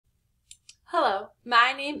Hello,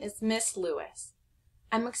 my name is Miss Lewis.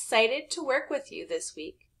 I'm excited to work with you this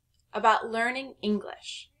week about learning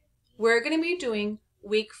English. We're going to be doing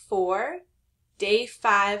week 4, day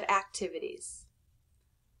 5 activities.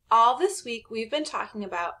 All this week we've been talking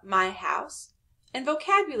about my house and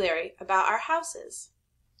vocabulary about our houses.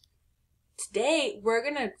 Today we're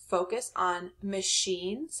going to focus on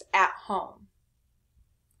machines at home.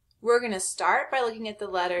 We're going to start by looking at the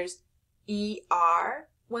letters ER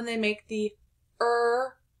when they make the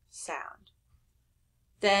sound.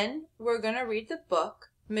 Then we're going to read the book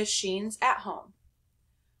Machines at Home.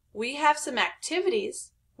 We have some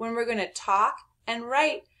activities when we're going to talk and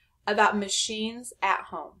write about machines at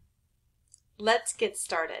home. Let's get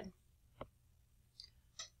started.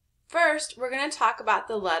 First, we're going to talk about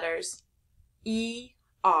the letters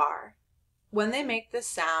ER when they make the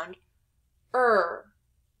sound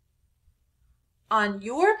On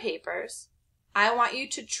your papers, I want you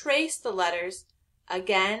to trace the letters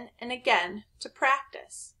again and again to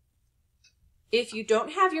practice. If you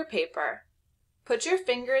don't have your paper, put your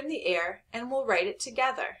finger in the air and we'll write it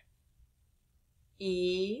together.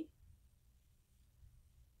 E-R.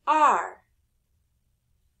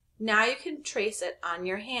 Now you can trace it on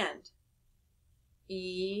your hand.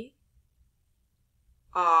 E-R.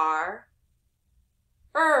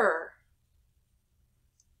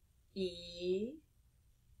 E-R.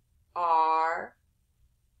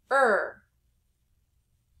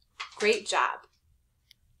 Great job.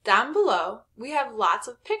 Down below, we have lots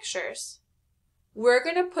of pictures. We're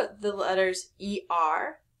going to put the letters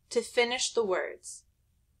ER to finish the words.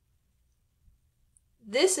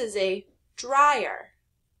 This is a dryer.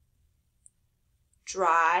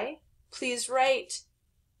 Dry, please write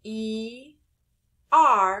ER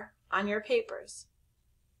on your papers.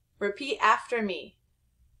 Repeat after me.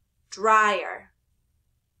 Dryer.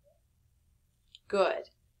 Good.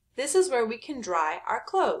 This is where we can dry our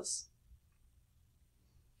clothes.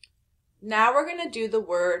 Now we're going to do the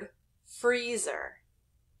word freezer.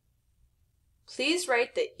 Please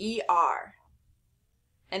write the ER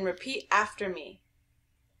and repeat after me.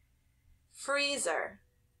 Freezer.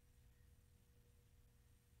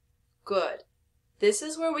 Good. This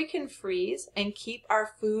is where we can freeze and keep our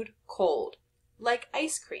food cold, like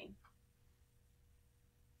ice cream.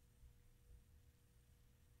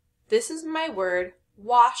 This is my word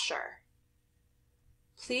washer.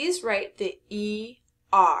 Please write the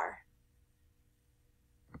ER.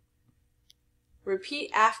 Repeat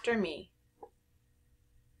after me.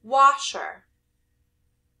 Washer.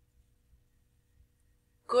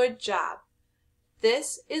 Good job.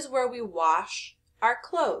 This is where we wash our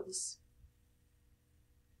clothes.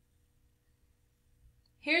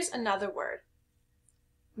 Here's another word.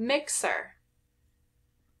 Mixer.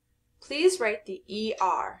 Please write the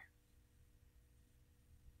ER.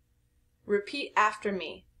 Repeat after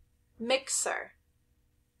me. Mixer.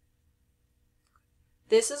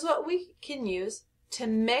 This is what we can use to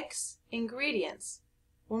mix ingredients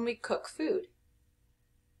when we cook food.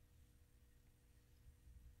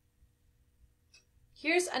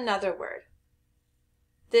 Here's another word.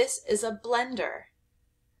 This is a blender.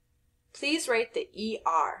 Please write the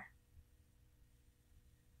ER.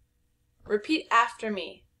 Repeat after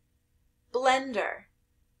me. Blender.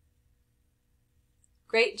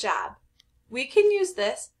 Great job. We can use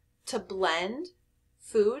this to blend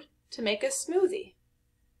food to make a smoothie.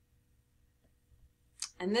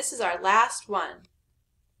 And this is our last one.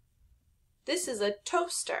 This is a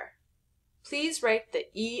toaster. Please write the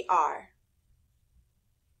ER.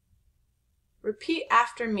 Repeat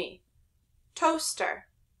after me. Toaster.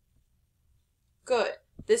 Good.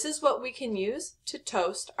 This is what we can use to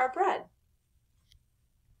toast our bread.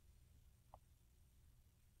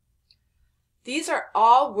 These are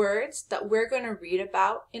all words that we're going to read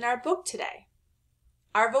about in our book today.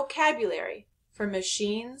 Our vocabulary for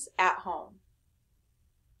machines at home.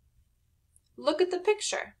 Look at the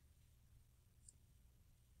picture.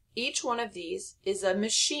 Each one of these is a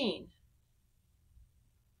machine.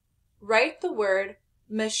 Write the word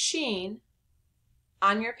machine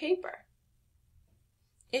on your paper.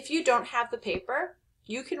 If you don't have the paper,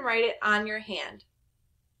 you can write it on your hand.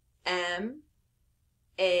 M-A-C-H-I-N-E.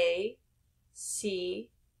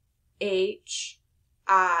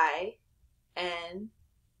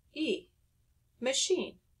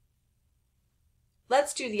 Machine.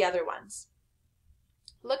 Let's do the other ones.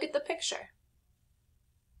 Look at the picture.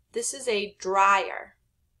 This is a dryer.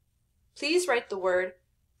 Please write the word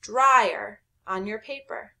dryer on your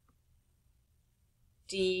paper.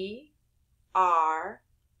 D-R-Y-E-R.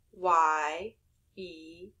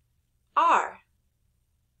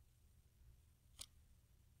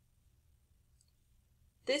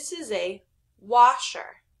 This is a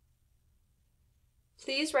washer.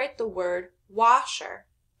 Please write the word washer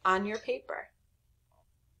on your paper.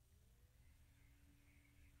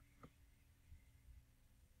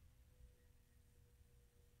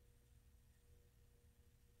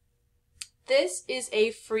 This is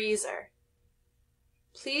a freezer.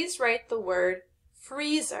 Please write the word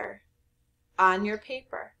freezer on your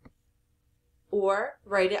paper or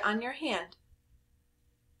write it on your hand.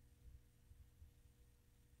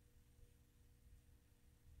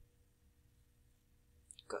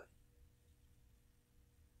 Good.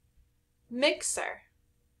 Mixer.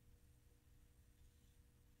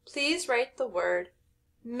 Please write the word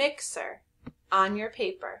mixer on your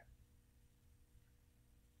paper.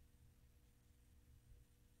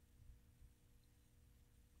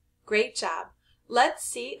 Great job. Let's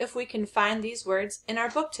see if we can find these words in our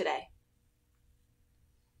book today.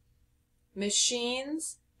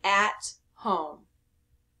 Machines at home.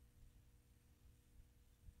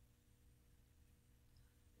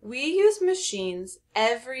 We use machines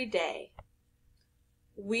every day.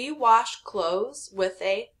 We wash clothes with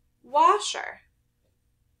a washer.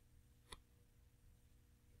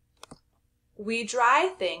 We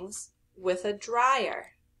dry things with a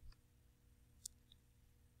dryer.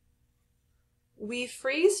 We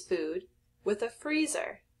freeze food with a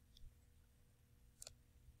freezer.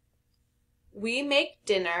 We make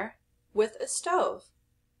dinner with a stove.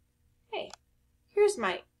 Hey, here's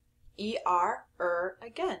my ER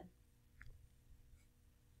again.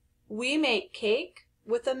 We make cake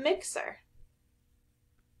with a mixer.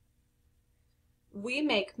 We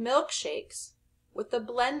make milkshakes with a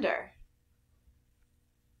blender.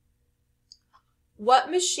 What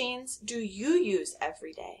machines do you use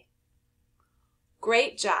every day?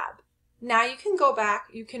 Great job. Now you can go back,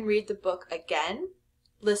 you can read the book again,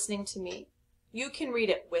 listening to me. You can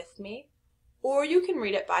read it with me, or you can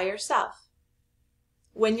read it by yourself.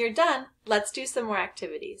 When you're done, let's do some more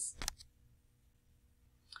activities.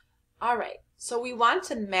 All right, so we want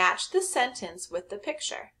to match the sentence with the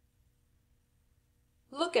picture.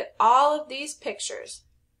 Look at all of these pictures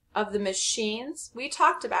of the machines we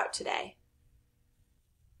talked about today.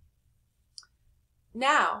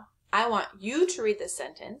 Now, I want you to read the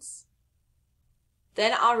sentence,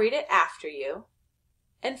 then I'll read it after you,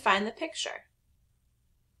 and find the picture.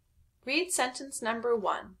 Read sentence number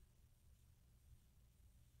 1.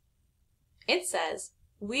 It says,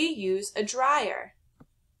 we use a dryer.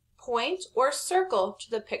 Point or circle to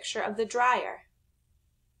the picture of the dryer.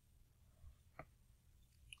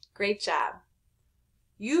 Great job.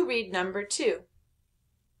 You read number 2.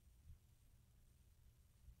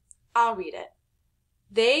 I'll read it.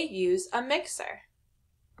 They use a mixer.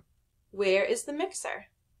 Where is the mixer?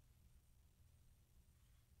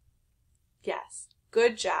 Yes,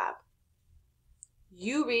 good job.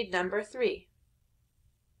 You read number 3.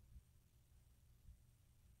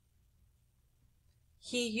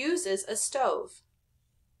 He uses a stove.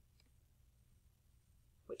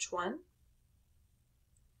 Which one?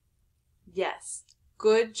 Yes,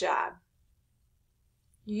 good job.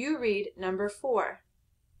 You read number 4.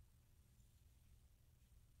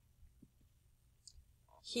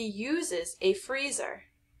 He uses a freezer.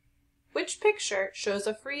 Which picture shows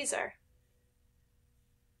a freezer?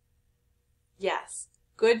 Yes,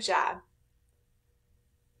 good job.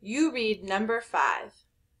 You read number 5.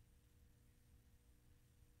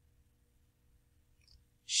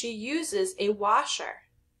 She uses a washer.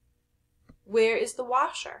 Where is the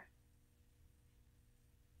washer?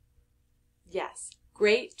 Yes,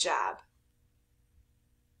 great job.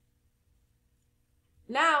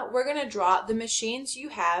 Now we're going to draw the machines you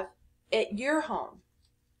have at your home,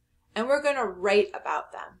 and we're going to write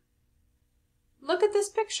about them. Look at this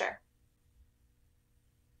picture.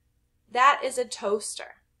 That is a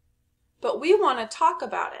toaster, but we want to talk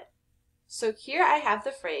about it. So here I have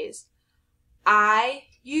the phrase, I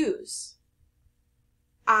use.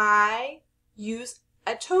 I use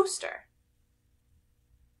a toaster.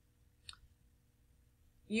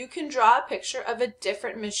 You can draw a picture of a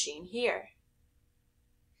different machine here.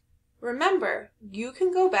 Remember, you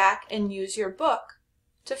can go back and use your book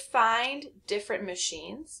to find different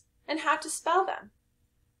machines and how to spell them.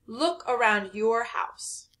 Look around your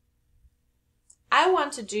house. I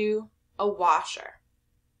want to do a washer.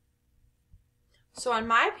 So on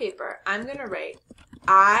my paper, I'm going to write,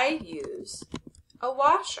 I use a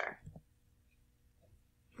washer.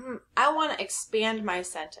 I want to expand my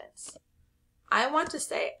sentence. I want to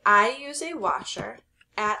say, I use a washer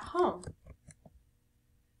at home.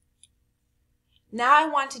 Now I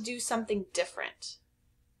want to do something different.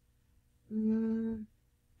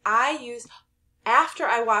 After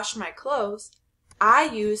I wash my clothes, I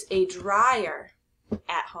use a dryer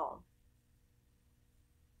at home.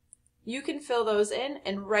 You can fill those in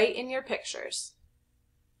and write in your pictures.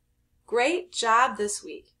 Great job this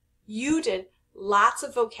week. You did lots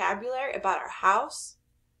of vocabulary about our house,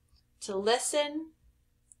 to listen,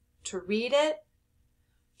 to read it,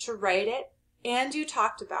 to write it, and you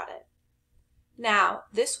talked about it. Now,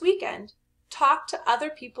 this weekend, talk to other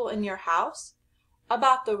people in your house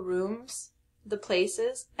about the rooms, the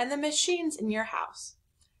places, and the machines in your house.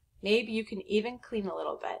 Maybe you can even clean a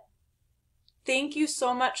little bit. Thank you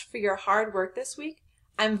so much for your hard work this week.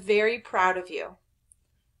 I'm very proud of you.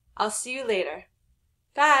 I'll see you later.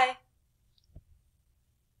 Bye.